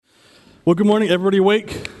Well, good morning. Everybody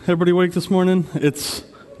awake? Everybody awake this morning? It's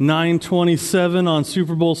 9:27 on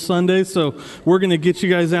Super Bowl Sunday, so we're going to get you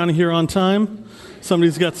guys out of here on time.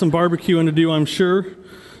 Somebody's got some barbecuing to do, I'm sure.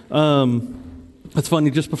 It's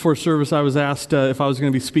funny, just before service, I was asked if I was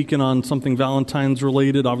going to be speaking on something Valentine's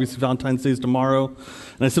related. Obviously, Valentine's Day is tomorrow.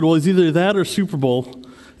 And I said, well, it's either that or Super Bowl.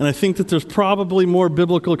 And I think that there's probably more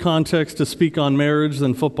biblical context to speak on marriage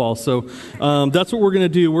than football. So that's what we're going to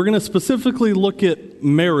do. We're going to specifically look at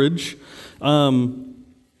marriage,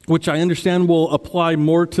 which I understand will apply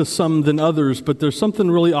more to some than others. But there's something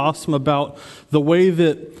really awesome about the way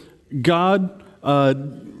that God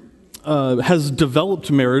has developed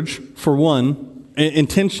marriage, for one,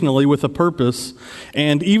 intentionally with a purpose.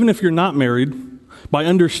 And even if you're not married, by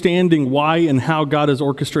understanding why and how God has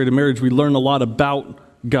orchestrated marriage, we learn a lot about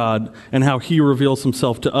God and how He reveals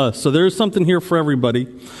Himself to us. So there's something here for everybody.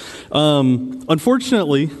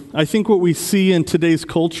 Unfortunately, I think what we see in today's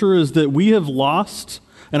culture is that we have lost,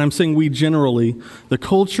 and I'm saying we generally, the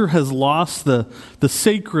culture has lost the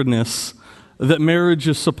sacredness that marriage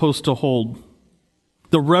is supposed to hold,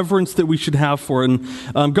 the reverence that we should have for it.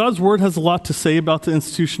 And God's Word has a lot to say about the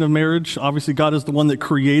institution of marriage. Obviously, God is the one that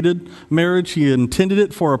created marriage. He intended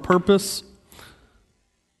it for a purpose.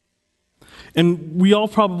 And we all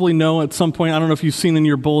probably know at some point, I don't know if you've seen in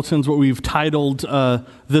your bulletins what we've titled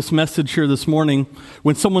this message here this morning.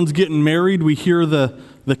 When someone's getting married, we hear the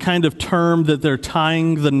kind of term that they're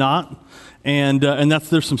tying the knot. And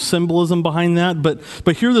there's some symbolism behind that.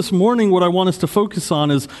 But here this morning, what I want us to focus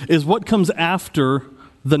on is what comes after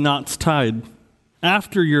the knot's tied,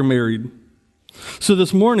 after you're married. So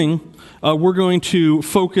this morning, we're going to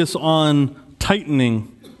focus on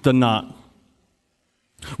tightening the knot.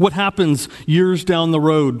 What happens years down the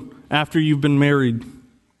road after you've been married?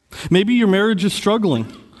 Maybe your marriage is struggling.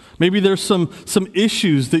 Maybe there's some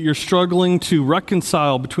issues that you're struggling to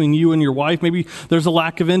reconcile between you and your wife. Maybe there's a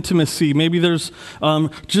lack of intimacy. Maybe there's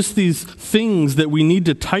just these things that we need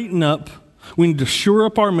to tighten up. We need to shore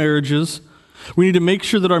up our marriages. We need to make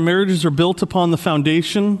sure that our marriages are built upon the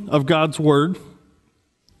foundation of God's Word.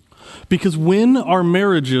 Because when our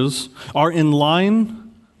marriages are in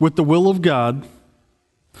line with the will of God,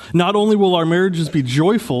 not only will our marriages be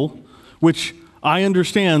joyful, which I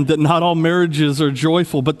understand that not all marriages are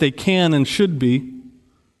joyful, but they can and should be,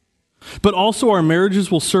 but also our marriages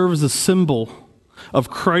will serve as a symbol of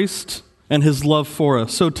Christ and His love for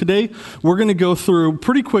us. So today, we're going to go through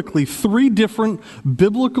pretty quickly 3 different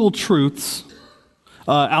biblical truths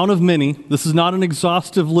out of many. This is not an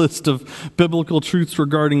exhaustive list of biblical truths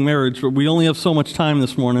regarding marriage, but we only have so much time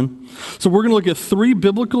this morning. So we're going to look at 3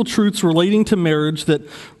 biblical truths relating to marriage that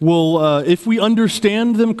will, if we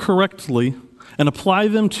understand them correctly and apply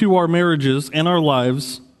them to our marriages and our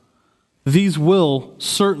lives, these will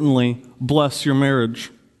certainly bless your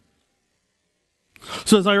marriage.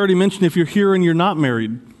 So as I already mentioned, if you're here and you're not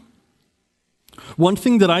married, one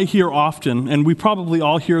thing that I hear often, and we probably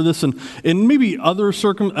all hear this in maybe other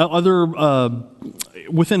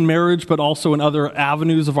within marriage, but also in other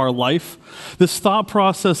avenues of our life, this thought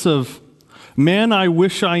process of, man, I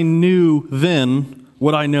wish I knew then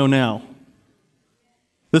what I know now.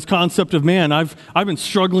 This concept of, man, I've been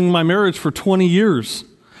struggling in my marriage for 20 years,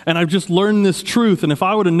 and I've just learned this truth, and if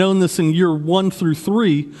I would have known this in year 1 through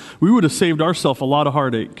 3, we would have saved ourselves a lot of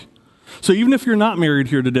heartache. So even if you're not married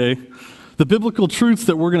here today, the biblical truths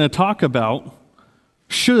that we're going to talk about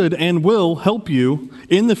should and will help you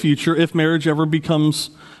in the future if marriage ever becomes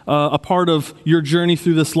a part of your journey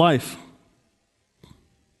through this life.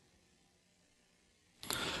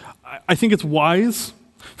 I think it's wise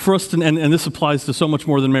for us to, and this applies to so much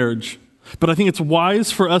more than marriage, but I think it's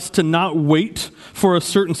wise for us to not wait for a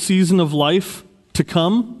certain season of life to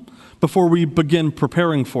come before we begin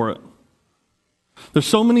preparing for it. There's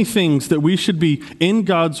so many things that we should be in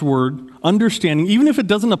God's Word, understanding. Even if it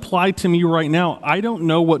doesn't apply to me right now, I don't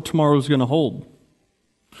know what tomorrow is going to hold.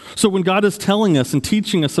 So when God is telling us and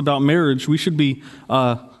teaching us about marriage, we should be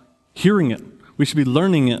hearing it. We should be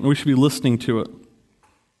learning it, and we should be listening to it.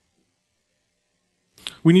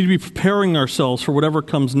 We need to be preparing ourselves for whatever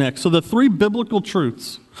comes next. So the 3 biblical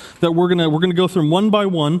truths that we're going to go through them one by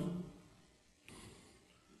one,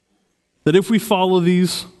 that if we follow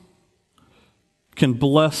these, can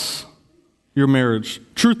bless your marriage.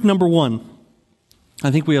 Truth number 1.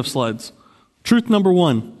 I think we have slides. Truth number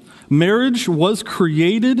 1. Marriage was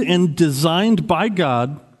created and designed by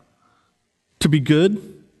God to be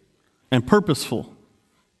good and purposeful.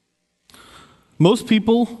 Most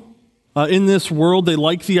people in this world, they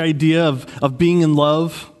like the idea of being in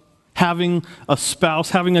love, having a spouse,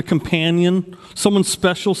 having a companion, someone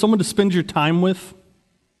special, someone to spend your time with.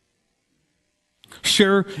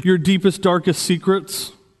 Share your deepest, darkest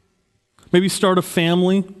secrets. Maybe start a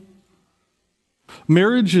family.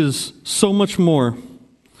 Marriage is so much more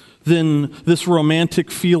than this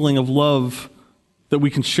romantic feeling of love that we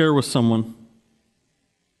can share with someone.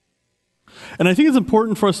 And I think it's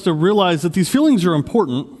important for us to realize that these feelings are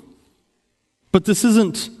important, but this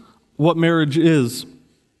isn't what marriage is.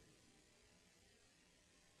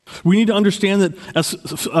 We need to understand that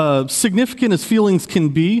as significant as feelings can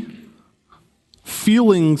be,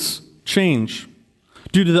 feelings change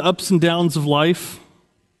due to the ups and downs of life.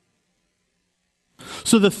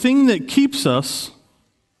 So the thing that keeps us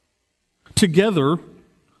together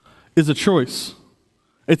is a choice.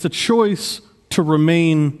 It's a choice to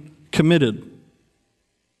remain committed.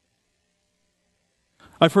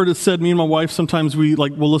 I've heard it said, me and my wife, sometimes we'll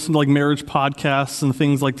listen to marriage podcasts and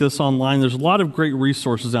things like this online. There's a lot of great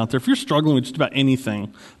resources out there. If you're struggling with just about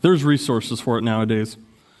anything, there's resources for it nowadays.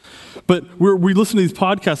 But we listen to these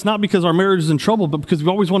podcasts not because our marriage is in trouble, but because we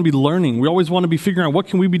always want to be learning. We always want to be figuring out what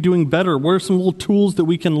can we be doing better? What are some little tools that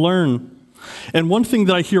we can learn? And one thing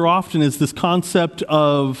that I hear often is this concept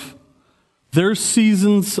of there's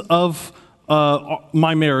seasons of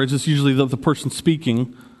my marriage, it's usually the person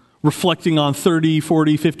speaking, reflecting on 30,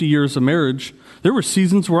 40, 50 years of marriage. There were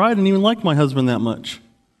seasons where I didn't even like my husband that much.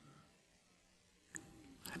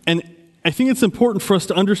 And I think it's important for us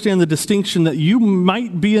to understand the distinction that you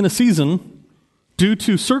might be in a season due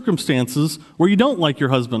to circumstances where you don't like your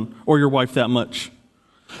husband or your wife that much.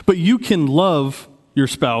 But you can love your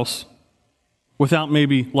spouse without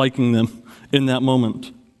maybe liking them in that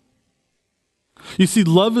moment. You see,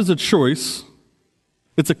 love is a choice.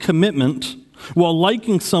 It's a commitment, while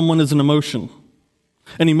liking someone is an emotion.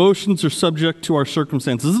 And emotions are subject to our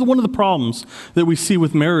circumstances. This is one of the problems that we see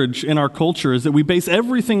with marriage in our culture, is that we base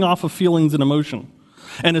everything off of feelings and emotion.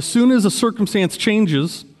 And as soon as a circumstance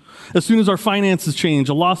changes, as soon as our finances change,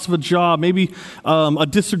 a loss of a job, maybe a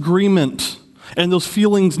disagreement, and those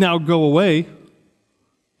feelings now go away,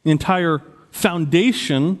 the entire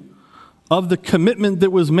foundation of the commitment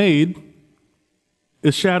that was made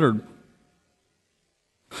is shattered.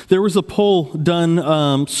 There was a poll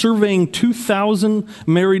done surveying 2,000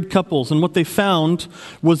 married couples, and what they found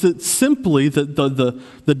was that simply the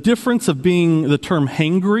difference of being the term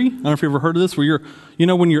hangry. I don't know if you've ever heard of this, where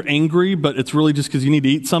when you're angry, but it's really just because you need to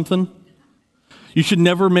eat something. You should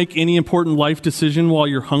never make any important life decision while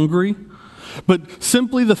you're hungry. But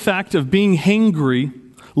simply the fact of being hangry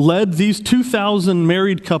led these 2,000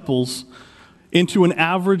 married couples into an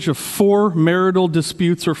average of 4 marital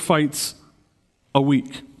disputes or fights a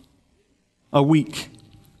week. A week.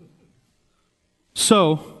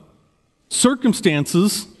 So,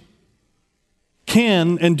 circumstances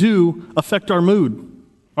can and do affect our mood,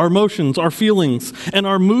 our emotions, our feelings, and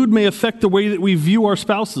our mood may affect the way that we view our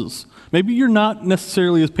spouses. Maybe you're not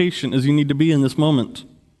necessarily as patient as you need to be in this moment.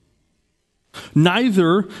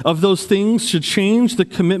 Neither of those things should change the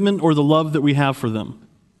commitment or the love that we have for them.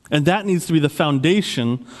 And that needs to be the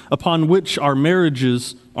foundation upon which our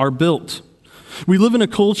marriages are built. We live in a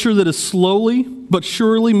culture that is slowly but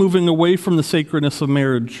surely moving away from the sacredness of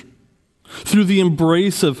marriage through the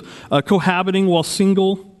embrace of cohabiting while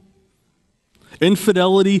single,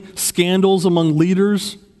 infidelity, scandals among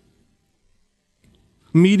leaders,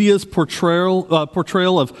 media's portrayal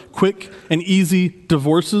of quick and easy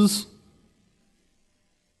divorces.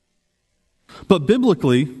 But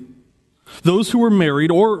biblically, those who are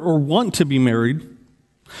married or want to be married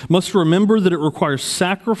must remember that it requires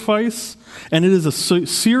sacrifice, and it is a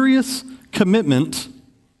serious commitment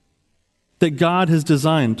that God has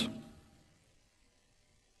designed.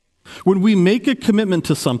 When we make a commitment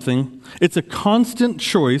to something, it's a constant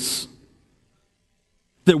choice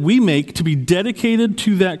that we make to be dedicated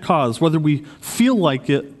to that cause, whether we feel like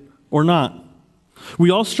it or not.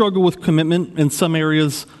 We all struggle with commitment in some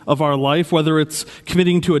areas of our life, whether it's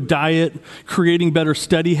committing to a diet, creating better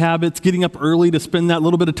study habits, getting up early to spend that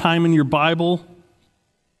little bit of time in your Bible,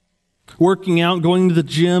 working out, going to the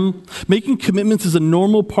gym. Making commitments is a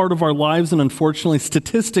normal part of our lives, and unfortunately,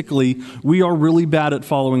 statistically, we are really bad at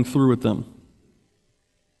following through with them.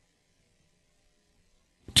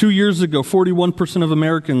 2 years ago, 41% of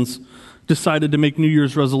Americans decided to make New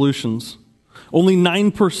Year's resolutions. Only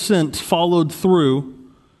 9% followed through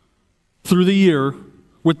the year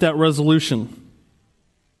with that resolution.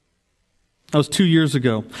 That was 2 years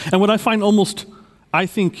ago. And what I find I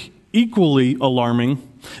think, equally alarming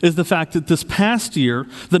is the fact that this past year,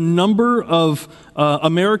 the number of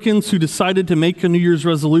Americans who decided to make a New Year's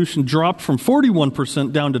resolution dropped from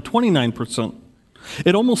 41% down to 29%.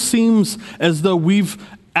 It almost seems as though we've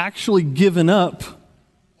actually given up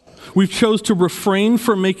We've chose to refrain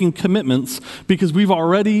from making commitments because we've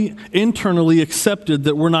already internally accepted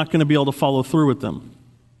that we're not going to be able to follow through with them.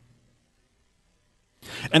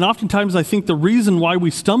 And oftentimes I think the reason why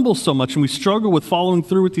we stumble so much and we struggle with following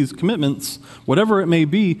through with these commitments, whatever it may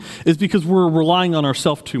be, is because we're relying on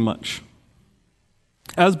ourselves too much.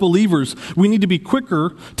 As believers, we need to be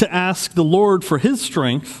quicker to ask the Lord for His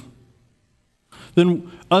strength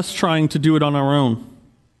than us trying to do it on our own.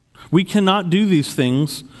 We cannot do these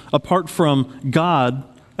things apart from God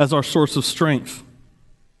as our source of strength.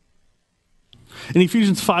 In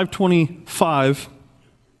Ephesians 5:25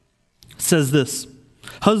 says this,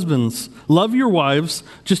 "Husbands, love your wives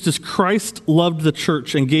just as Christ loved the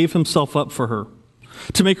church and gave Himself up for her,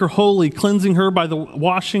 to make her holy, cleansing her by the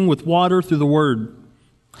washing with water through the word,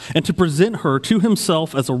 and to present her to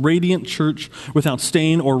Himself as a radiant church without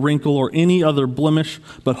stain or wrinkle or any other blemish,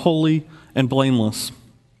 but holy and blameless."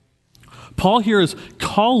 Paul here is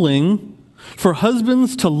calling for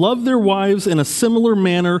husbands to love their wives in a similar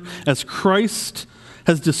manner as Christ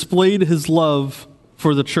has displayed His love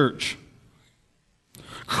for the church.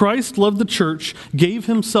 Christ loved the church, gave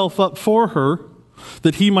Himself up for her,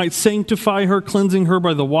 that He might sanctify her, cleansing her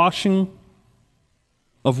by the washing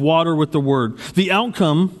of water with the word. The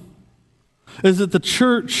outcome is that the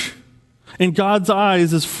church, in God's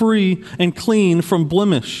eyes, is free and clean from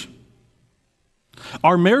blemish.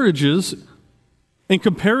 Our marriages, in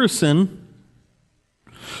comparison,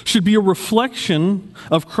 should be a reflection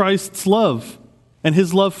of Christ's love and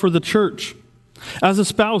His love for the church. As a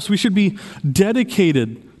spouse, we should be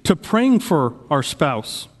dedicated to praying for our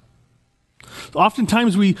spouse.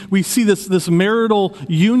 Oftentimes we see this marital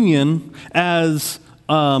union as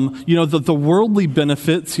the worldly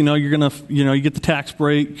benefits. You get the tax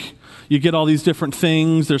break, you get all these different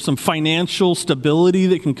things. There's some financial stability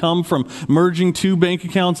that can come from merging two bank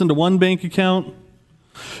accounts into one bank account.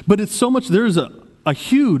 But it's so much, there's a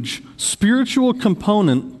huge spiritual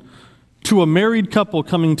component to a married couple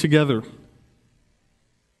coming together.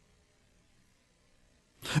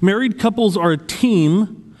 Married couples are a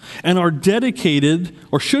team and are dedicated,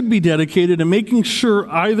 or should be dedicated, to making sure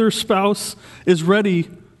either spouse is ready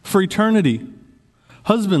for eternity.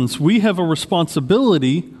 Husbands, we have a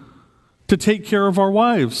responsibility to take care of our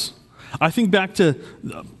wives. I think back to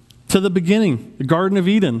the beginning, the Garden of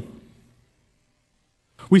Eden.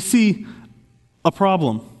 We see a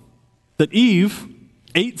problem, that Eve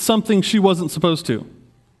ate something she wasn't supposed to.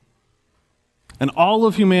 And all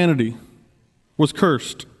of humanity was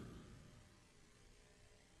cursed.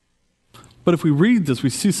 But if we read this, we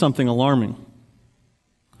see something alarming.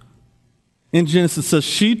 In Genesis it says,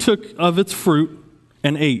 "She took of its fruit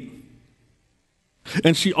and ate.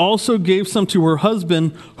 And she also gave some to her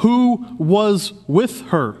husband who was with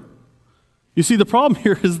her." You see, the problem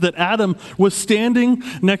here is that Adam was standing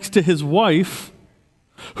next to his wife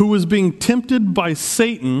who was being tempted by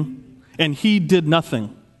Satan, and he did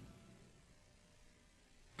nothing.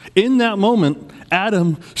 In that moment,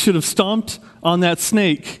 Adam should have stomped on that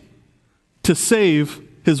snake to save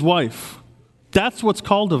his wife. That's what's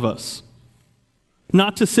called of us.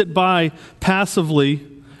 Not to sit by passively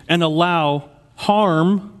and allow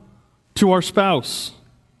harm to our spouse.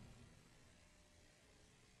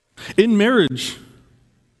 In marriage,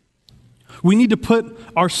 we need to put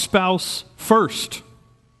our spouse first.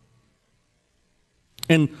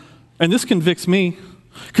 And this convicts me,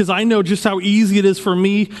 because I know just how easy it is for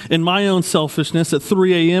me in my own selfishness at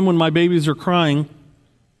 3 a.m. when my babies are crying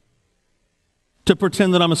to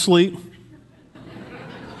pretend that I'm asleep.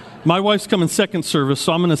 My wife's coming second service,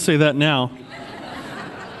 so I'm going to say that now.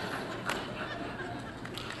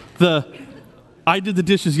 I did the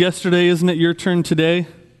dishes yesterday, isn't it your turn today?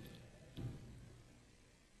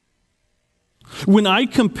 When I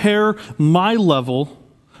compare my level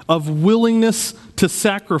of willingness to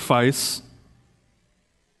sacrifice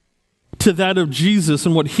to that of Jesus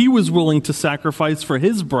and what He was willing to sacrifice for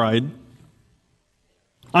His bride,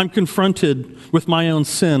 I'm confronted with my own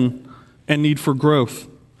sin and need for growth.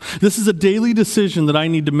 This is a daily decision that I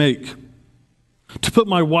need to make, to put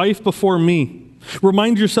my wife before me.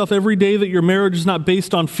 Remind yourself every day that your marriage is not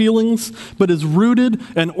based on feelings, but is rooted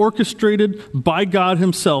and orchestrated by God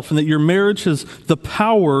Himself, and that your marriage has the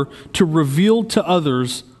power to reveal to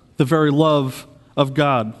others the very love of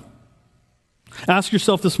God. Ask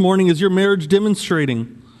yourself this morning, is your marriage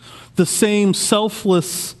demonstrating the same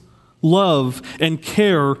selfless love and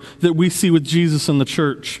care that we see with Jesus in the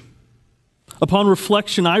church? Upon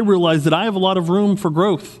reflection, I realize that I have a lot of room for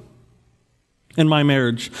growth in my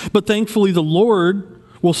marriage. But thankfully, the Lord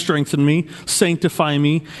will strengthen me, sanctify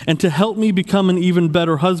me, and to help me become an even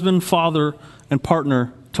better husband, father, and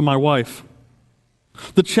partner to my wife.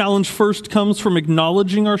 The challenge first comes from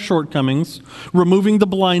acknowledging our shortcomings, removing the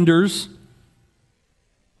blinders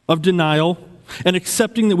of denial, and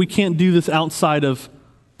accepting that we can't do this outside of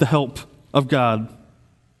the help of God.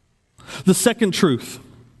 The second truth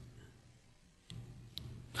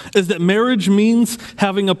is that marriage means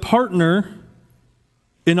having a partner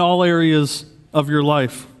in all areas of your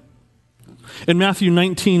life. In Matthew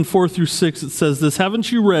 19, 4-6, it says this,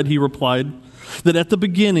 "Haven't you read," he replied, "that at the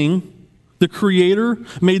beginning the Creator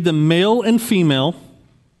made them male and female,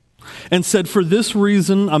 and said, 'For this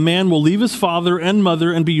reason a man will leave his father and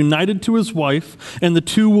mother and be united to his wife, and the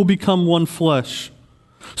two will become one flesh.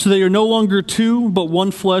 So they are no longer two, but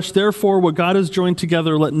one flesh. Therefore, what God has joined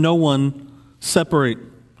together, let no one separate.'"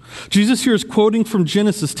 Jesus here is quoting from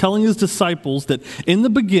Genesis, telling his disciples that in the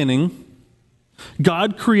beginning,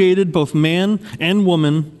 God created both man and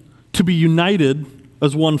woman to be united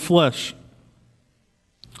as one flesh.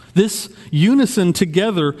 This unison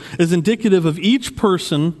together is indicative of each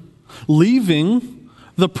person leaving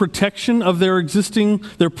the protection of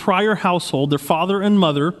their prior household, their father and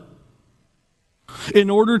mother, in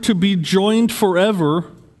order to be joined forever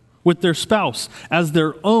with their spouse as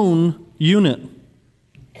their own unit.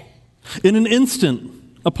 In an instant,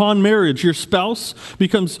 upon marriage, your spouse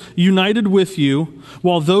becomes united with you,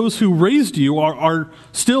 while those who raised you are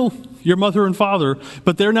still your mother and father,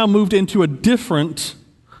 but they're now moved into a different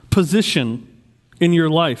position in your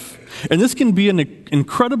life. And this can be an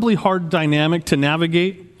incredibly hard dynamic to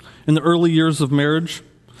navigate in the early years of marriage,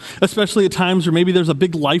 especially at times where maybe there's a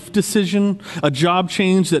big life decision, a job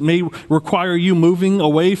change that may require you moving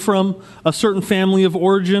away from a certain family of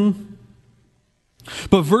origin.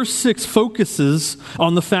 But verse 6 focuses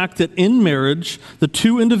on the fact that in marriage, the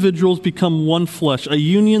two individuals become one flesh, a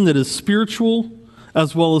union that is spiritual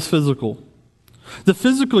as well as physical. The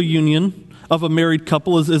physical union of a married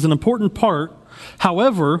couple is an important part.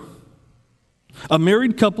 However, a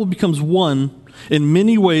married couple becomes one in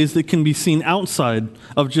many ways that can be seen outside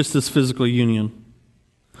of just this physical union.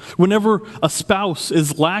 Whenever a spouse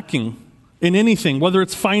is lacking in anything, whether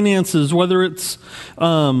it's finances, whether it's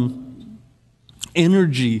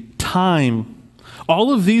energy, time,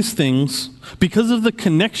 all of these things, because of the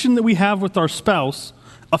connection that we have with our spouse,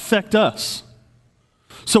 affect us.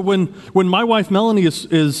 So when my wife Melanie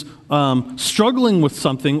is struggling with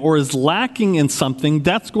something or is lacking in something,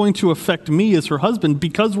 that's going to affect me as her husband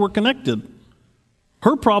because we're connected.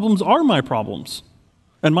 Her problems are my problems,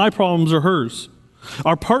 and my problems are hers.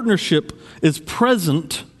 Our partnership is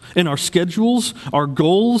present in our schedules, our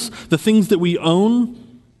goals, the things that we own.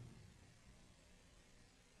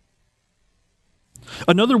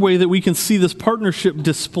 Another way that we can see this partnership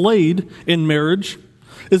displayed in marriage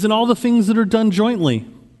is in all the things that are done jointly.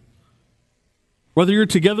 Whether you're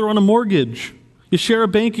together on a mortgage, you share a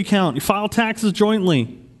bank account, you file taxes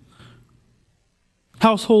jointly.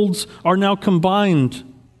 Households are now combined.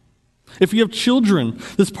 If you have children,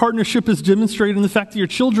 this partnership is demonstrated in the fact that your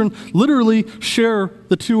children literally share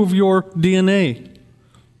the two of your DNA.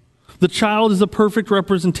 The child is a perfect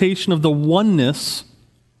representation of the oneness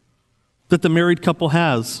that the married couple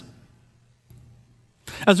has.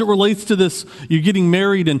 As it relates to this, you're getting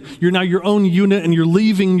married and you're now your own unit and you're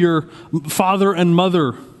leaving your father and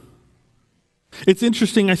mother. It's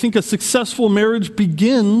interesting, I think a successful marriage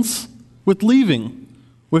begins with leaving,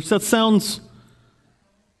 which that sounds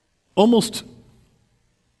almost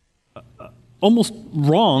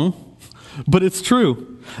wrong, but it's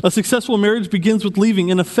true. A successful marriage begins with leaving.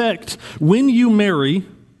 In effect, when you marry,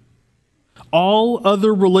 all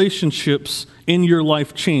other relationships in your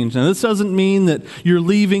life change. Now, this doesn't mean that you're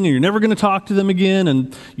leaving and you're never going to talk to them again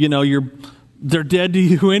and, they're dead to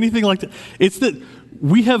you, anything like that. It's that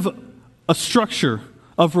we have a structure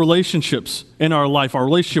of relationships in our life. Our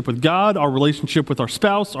relationship with God, our relationship with our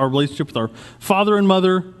spouse, our relationship with our father and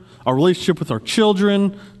mother, our relationship with our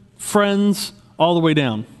children, friends, all the way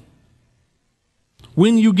down.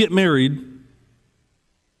 When you get married,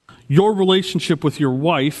 your relationship with your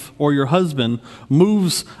wife or your husband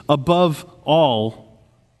moves above all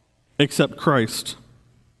except Christ.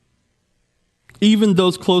 Even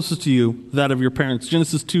those closest to you, that of your parents.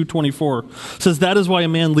 Genesis 2:24 says, "That is why a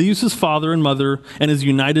man leaves his father and mother and is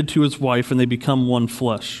united to his wife, and they become one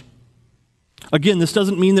flesh." Again, this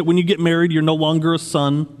doesn't mean that when you get married, you're no longer a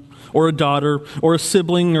son or a daughter or a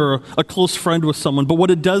sibling or a close friend with someone. But what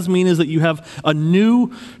it does mean is that you have a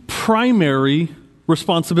new primary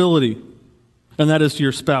responsibility, and that is to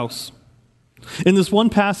your spouse. In this one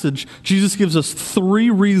passage, Jesus gives us 3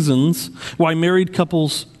 reasons why married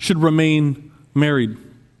couples should remain married.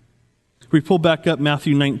 We pull back up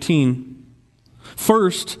Matthew 19.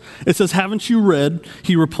 First, it says, "Haven't you read,"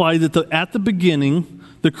 he replied, "that at the beginning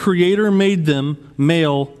the Creator made them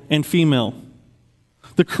male and female.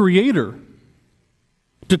 The Creator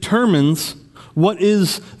determines what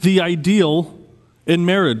is the ideal in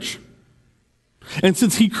marriage. And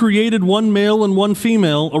since He created one male and one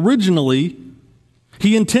female originally,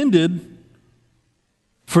 He intended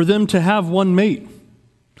for them to have one mate.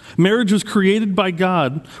 Marriage was created by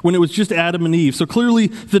God when it was just Adam and Eve. So clearly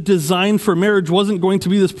the design for marriage wasn't going to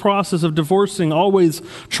be this process of divorcing, always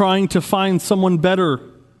trying to find someone better.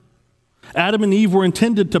 Adam and Eve were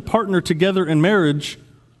intended to partner together in marriage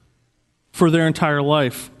for their entire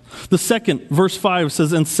life. The second, verse 5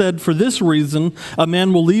 says, "And said, for this reason, a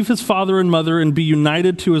man will leave his father and mother and be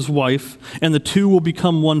united to his wife, and the two will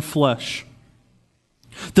become one flesh."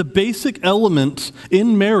 The basic element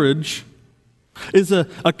in marriage is a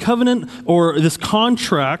covenant or this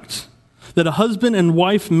contract that a husband and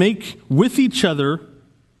wife make with each other,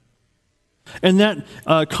 and that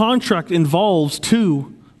contract involves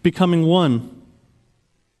two becoming one.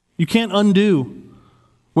 You can't undo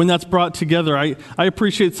when that's brought together. I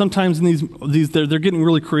appreciate sometimes in these they're getting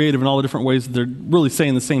really creative in all the different ways that they're really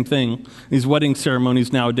saying the same thing, these wedding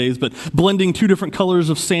ceremonies nowadays, but blending two different colors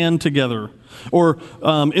of sand together, or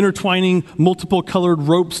intertwining multiple colored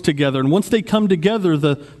ropes together. And once they come together,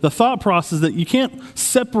 the thought process that you can't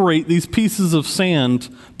separate these pieces of sand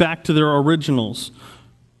back to their originals.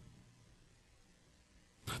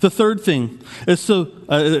 The third thing is,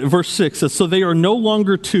 verse 6 says, "So they are no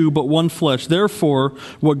longer two, but one flesh. Therefore,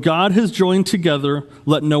 what God has joined together,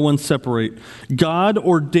 let no one separate." God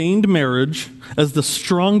ordained marriage as the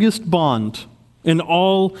strongest bond in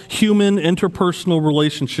all human interpersonal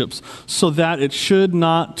relationships, so that it should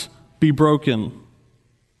not be broken.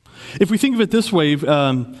 If we think of it this way,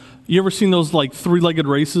 you ever seen those like three-legged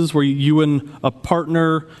races where you and a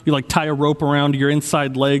partner, you like tie a rope around your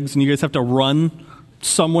inside legs and you guys have to run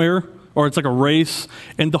somewhere, or it's like a race,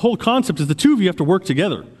 and the whole concept is the two of you have to work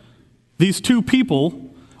together. These two people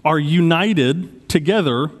are united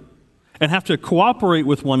together and have to cooperate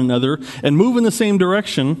with one another and move in the same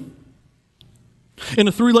direction. In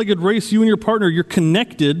a three-legged race, you and your partner, you're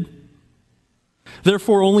connected,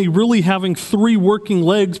 therefore only really having three working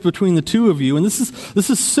legs between the two of you. And this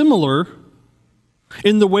is similar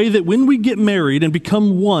in the way that when we get married and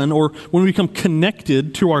become one, or when we become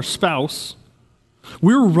connected to our spouse,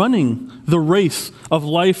 we're running the race of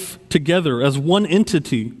life together as one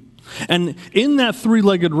entity. And in that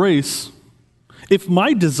three-legged race, if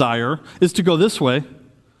my desire is to go this way,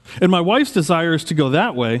 and my wife's desire is to go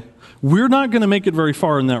that way, we're not going to make it very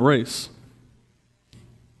far in that race.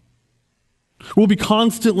 We'll be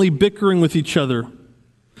constantly bickering with each other.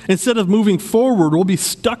 Instead of moving forward, we'll be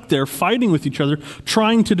stuck there fighting with each other,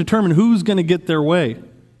 trying to determine who's going to get their way.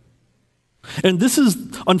 And this is,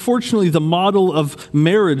 unfortunately, the model of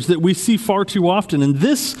marriage that we see far too often. And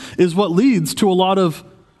this is what leads to a lot of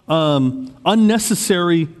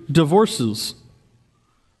unnecessary divorces.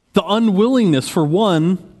 The unwillingness for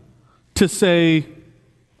one to say,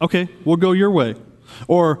 okay, we'll go your way.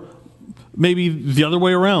 Or maybe the other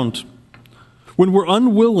way around. When we're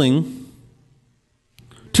unwilling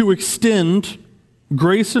to extend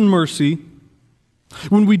grace and mercy,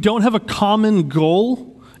 when we don't have a common goal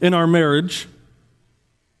in our marriage,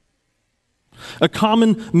 a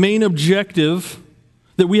common main objective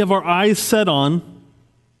that we have our eyes set on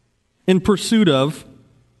in pursuit of,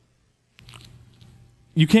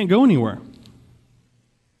 you can't go anywhere.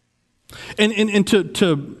 And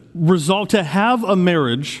to have a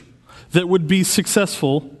marriage that would be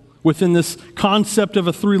successful within this concept of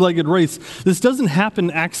a three-legged race, this doesn't happen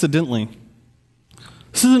accidentally.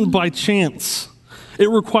 This isn't by chance. It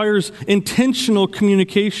requires intentional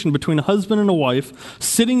communication between a husband and a wife,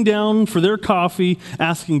 sitting down for their coffee,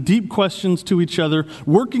 asking deep questions to each other,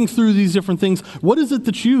 working through these different things. What is it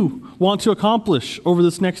that you want to accomplish over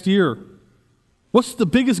this next year? What's the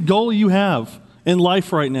biggest goal you have in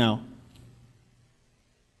life right now?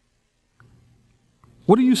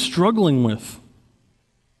 What are you struggling with?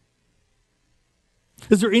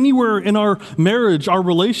 Is there anywhere in our marriage, our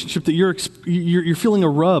relationship, that you're feeling a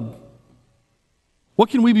rub? What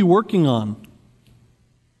can we be working on?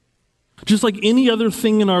 Just like any other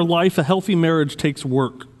thing in our life, a healthy marriage takes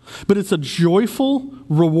work. But it's a joyful,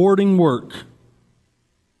 rewarding work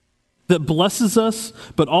that blesses us,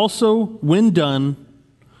 but also, when done,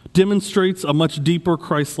 demonstrates a much deeper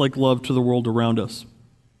Christ-like love to the world around us.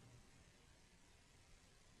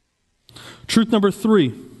 Truth number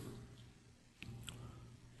 3.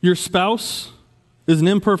 Your spouse is an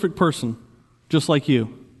imperfect person, just like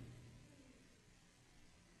you.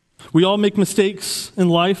 We all make mistakes in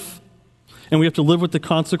life, and we have to live with the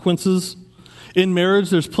consequences. In marriage,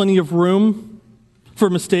 there's plenty of room for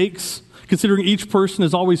mistakes, considering each person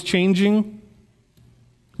is always changing,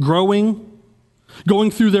 growing, going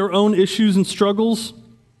through their own issues and struggles.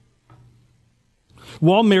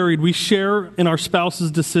 While married, we share in our spouse's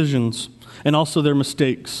decisions and also their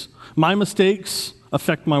mistakes. My mistakes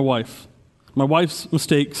affect my wife. My wife's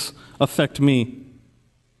mistakes affect me.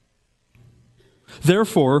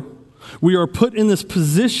 Therefore, we are put in this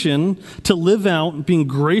position to live out being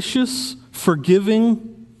gracious, forgiving,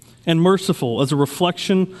 and merciful as a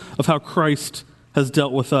reflection of how Christ has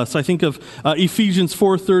dealt with us. I think of Ephesians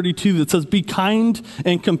 4:32 that says, "Be kind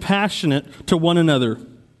and compassionate to one another."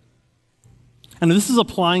 And this is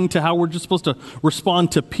applying to how we're just supposed to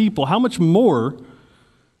respond to people. How much more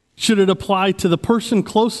should it apply to the person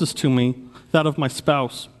closest to me, that of my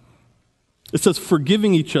spouse? It says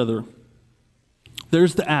forgiving each other.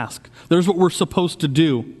 There's the ask. There's what we're supposed to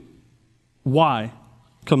do. Why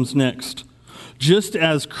comes next. Just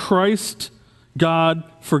as Christ, God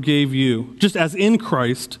forgave you. Just as in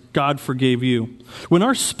Christ, God forgave you. When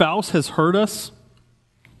our spouse has hurt us,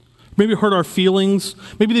 maybe hurt our feelings,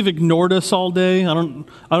 maybe they've ignored us all day. I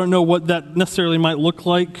don't know what that necessarily might look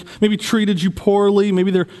like. Maybe treated you poorly. Maybe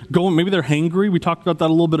they're hangry. We talked about that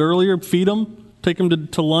a little bit earlier. Feed them, take them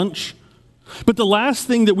to lunch. But the last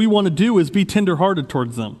thing that we want to do is be tenderhearted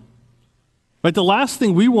towards them. Right? The last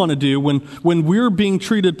thing we want to do when we're being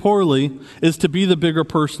treated poorly is to be the bigger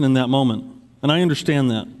person in that moment. And I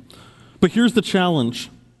understand that. But here's the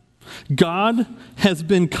challenge. God has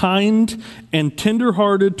been kind and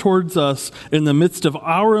tenderhearted towards us in the midst of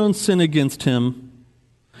our own sin against him,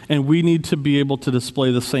 and we need to be able to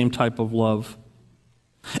display the same type of love.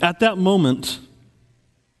 At that moment,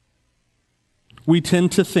 we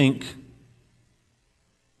tend to think,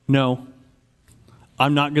 no,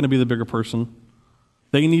 I'm not going to be the bigger person.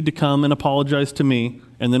 They need to come and apologize to me,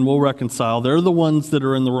 and then we'll reconcile. They're the ones that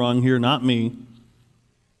are in the wrong here, not me.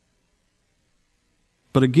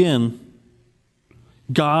 But again,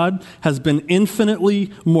 God has been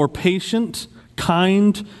infinitely more patient,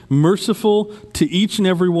 kind, merciful to each and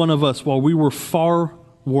every one of us while we were far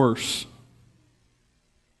worse.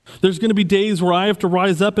 There's going to be days where I have to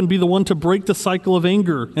rise up and be the one to break the cycle of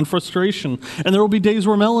anger and frustration. And there will be days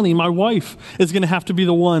where Melanie, my wife, is going to have to be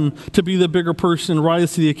the one to be the bigger person,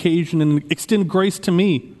 rise to the occasion, and extend grace to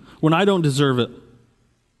me when I don't deserve it.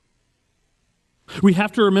 We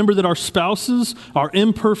have to remember that our spouses are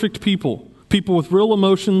imperfect people with real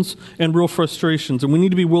emotions and real frustrations, and we need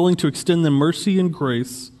to be willing to extend them mercy and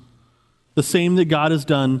grace, the same that God has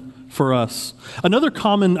done for us. Another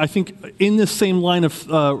common, I think, in this same line of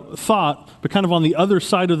thought, but kind of on the other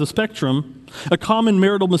side of the spectrum, a common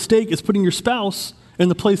marital mistake is putting your spouse in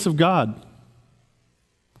the place of God.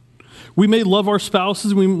 We may love our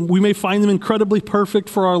spouses, we may find them incredibly perfect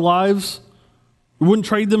for our lives. We wouldn't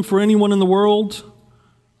trade them for anyone in the world,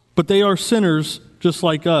 but they are sinners just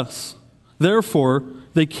like us. Therefore,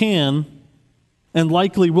 they can and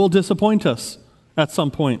likely will disappoint us at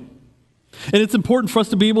some point. And it's important for us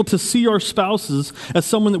to be able to see our spouses as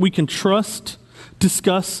someone that we can trust,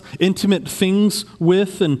 discuss intimate things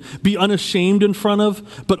with, and be unashamed in front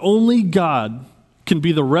of, but only God can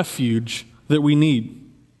be the refuge that we need.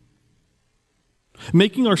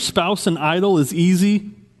 Making our spouse an idol is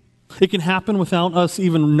easy. It can happen without us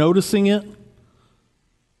even noticing it.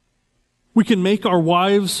 We can make our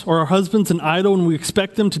wives or our husbands an idol and we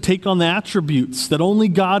expect them to take on the attributes that only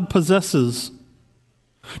God possesses.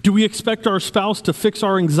 Do we expect our spouse to fix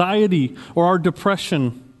our anxiety or our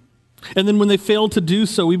depression? And then when they fail to do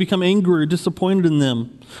so, we become angry or disappointed in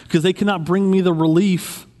them because they cannot bring me the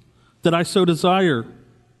relief that I so desire.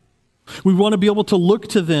 We want to be able to look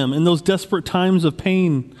to them in those desperate times of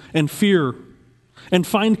pain and fear and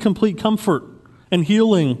find complete comfort and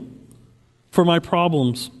healing for my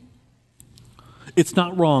problems. It's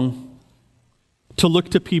not wrong to look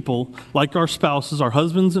to people like our spouses, our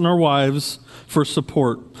husbands and our wives, for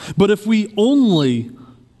support. But if we only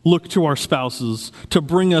look to our spouses to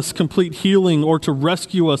bring us complete healing or to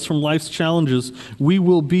rescue us from life's challenges, we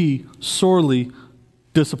will be sorely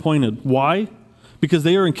disappointed. Why? Because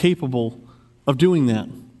they are incapable of doing that.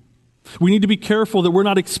 We need to be careful that we're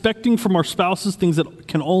not expecting from our spouses things that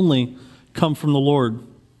can only come from the Lord.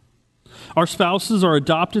 Our spouses are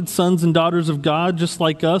adopted sons and daughters of God just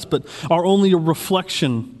like us, but are only a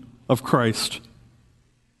reflection of Christ.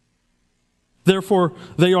 Therefore,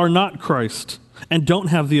 they are not Christ and don't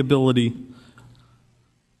have the ability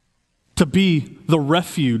to be the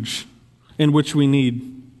refuge in which we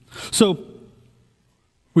need. So,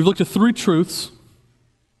 we've looked at three truths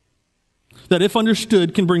that, if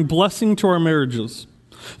understood, can bring blessing to our marriages.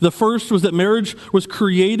 The first was that marriage was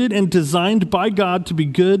created and designed by God to be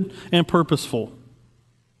good and purposeful.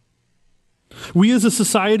 We as a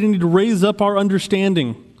society need to raise up our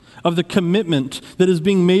understanding of the commitment that is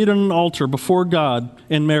being made on an altar before God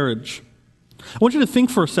in marriage. I want you to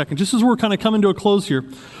think for a second, just as we're kind of coming to a close here,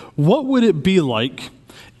 what would it be like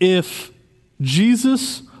if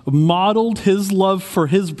Jesus modeled his love for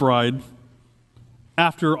his bride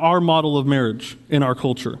after our model of marriage in our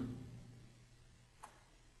culture?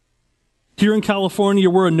 Here in California,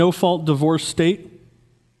 we're a no-fault divorce state.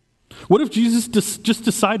 What if Jesus just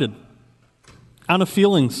decided, out of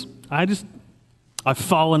feelings, I've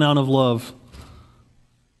fallen out of love.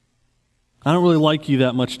 I don't really like you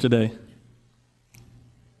that much today.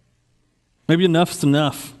 Maybe enough's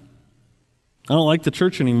enough. I don't like the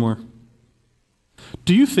church anymore.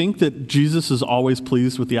 Do you think that Jesus is always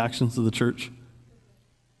pleased with the actions of the church?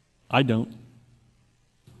 I don't.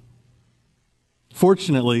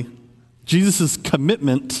 Fortunately, Jesus'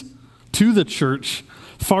 commitment to the church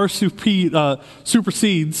far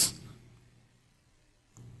supersedes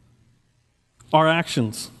our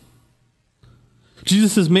actions.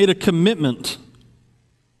 Jesus has made a commitment,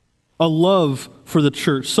 a love for the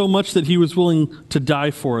church, so much that he was willing to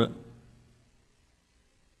die for it.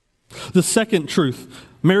 The second truth,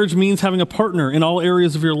 marriage means having a partner in all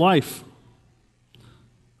areas of your life.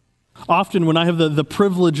 Often when I have the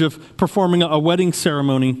privilege of performing a wedding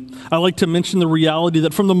ceremony, I like to mention the reality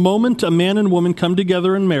that from the moment a man and woman come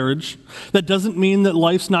together in marriage, that doesn't mean that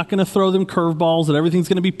life's not going to throw them curveballs, that everything's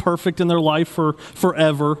going to be perfect in their life for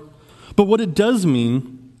forever. But what it does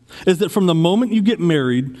mean is that from the moment you get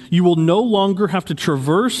married, you will no longer have to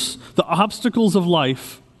traverse the obstacles of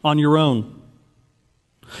life on your own.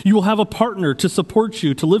 You will have a partner to support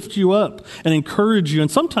you, to lift you up and encourage you, and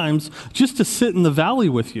sometimes just to sit in the valley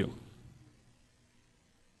with you.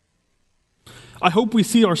 I hope we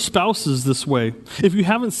see our spouses this way. If you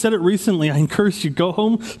haven't said it recently, I encourage you, go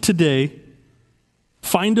home today,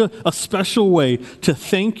 find a special way to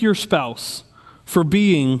thank your spouse for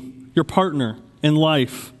being your partner in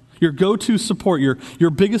life, your go-to support, your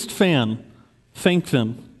biggest fan. Thank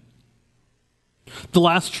them. The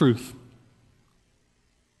last truth.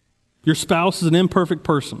 Your spouse is an imperfect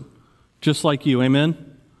person, just like you.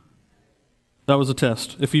 Amen? That was a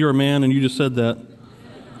test. If you're a man and you just said that,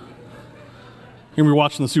 you're going to be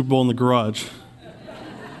watching the Super Bowl in the garage.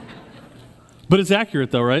 But it's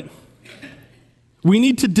accurate though, right? We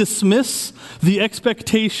need to dismiss the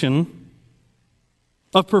expectation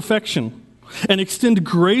of perfection and extend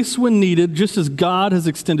grace when needed, just as God has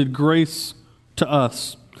extended grace to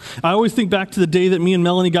us. I always think back to the day that me and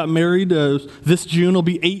Melanie got married. This June will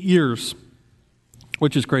be 8 years,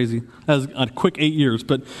 which is crazy. That was a quick 8 years.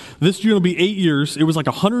 But this June will be 8 years. It was like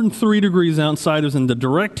 103 degrees outside. It was in the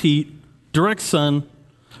direct heat, direct sun.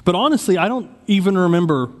 But honestly, I don't even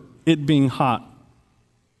remember it being hot.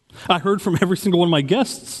 I heard from every single one of my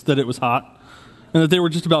guests that it was hot and that they were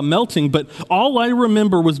just about melting. But all I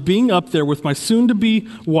remember was being up there with my soon-to-be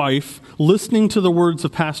wife, listening to the words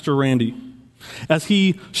of Pastor Randy as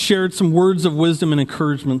he shared some words of wisdom and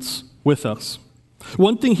encouragements with us.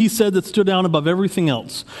 One thing he said that stood out above everything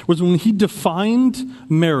else was when he defined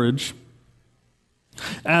marriage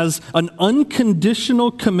as an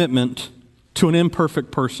unconditional commitment to an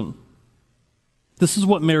imperfect person. This is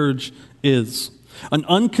what marriage is. An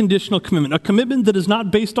unconditional commitment. A commitment that is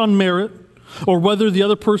not based on merit or whether the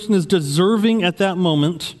other person is deserving at that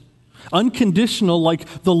moment. Unconditional,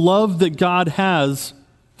 like the love that God has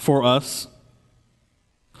for us.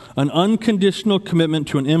 An unconditional commitment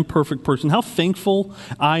to an imperfect person. How thankful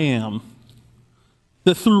I am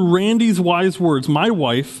that through Randy's wise words, my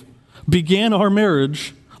wife began our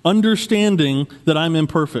marriage understanding that I'm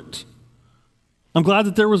imperfect. I'm glad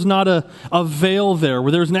that there was not a veil there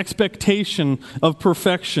where there was an expectation of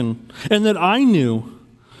perfection, and that I knew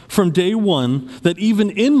from day one that even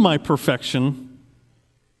in my perfection,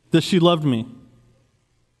 that she loved me.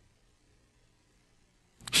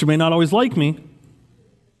 She may not always like me,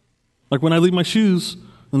 like when I leave my shoes in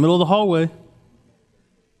the middle of the hallway. It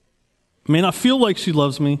may not feel like she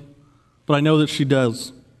loves me, but I know that she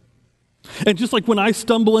does. And just like when I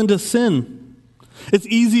stumble into sin, it's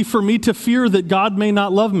easy for me to fear that God may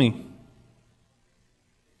not love me.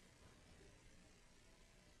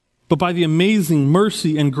 But by the amazing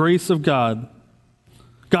mercy and grace of God,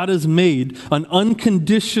 God has made an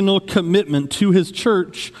unconditional commitment to his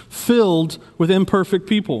church filled with imperfect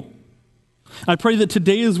people. I pray that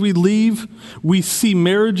today as we leave, we see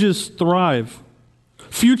marriages thrive,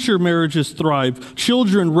 future marriages thrive,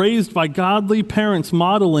 children raised by godly parents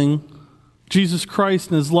modeling Jesus Christ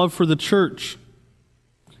and his love for the church.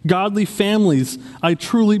 Godly families, I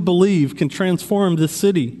truly believe, can transform this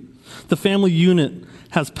city. The family unit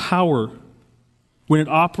has power when it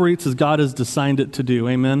operates as God has designed it to do.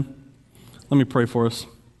 Amen? Let me pray for us.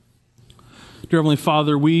 Dear Heavenly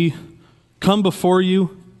Father, we come before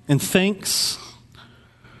you in thanks.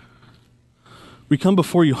 We come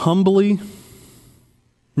before you humbly,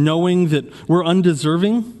 knowing that we're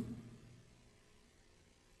undeserving,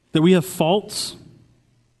 that we have faults.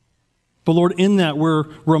 But Lord, in that we're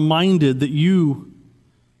reminded that you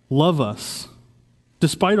love us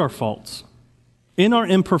despite our faults, in our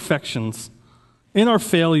imperfections, in our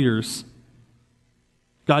failures.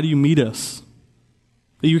 God, you meet us,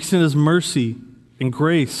 that you extend us mercy and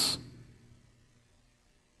grace.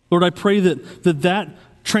 Lord, I pray that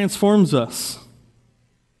transforms us.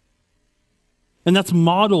 And that's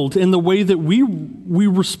modeled in the way that we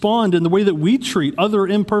respond, in the way that we treat other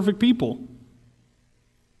imperfect people.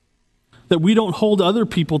 That we don't hold other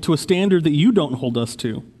people to a standard that you don't hold us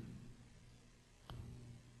to.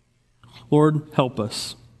 Lord, help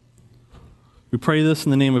us. We pray this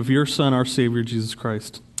in the name of your Son, our Savior, Jesus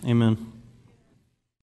Christ. Amen.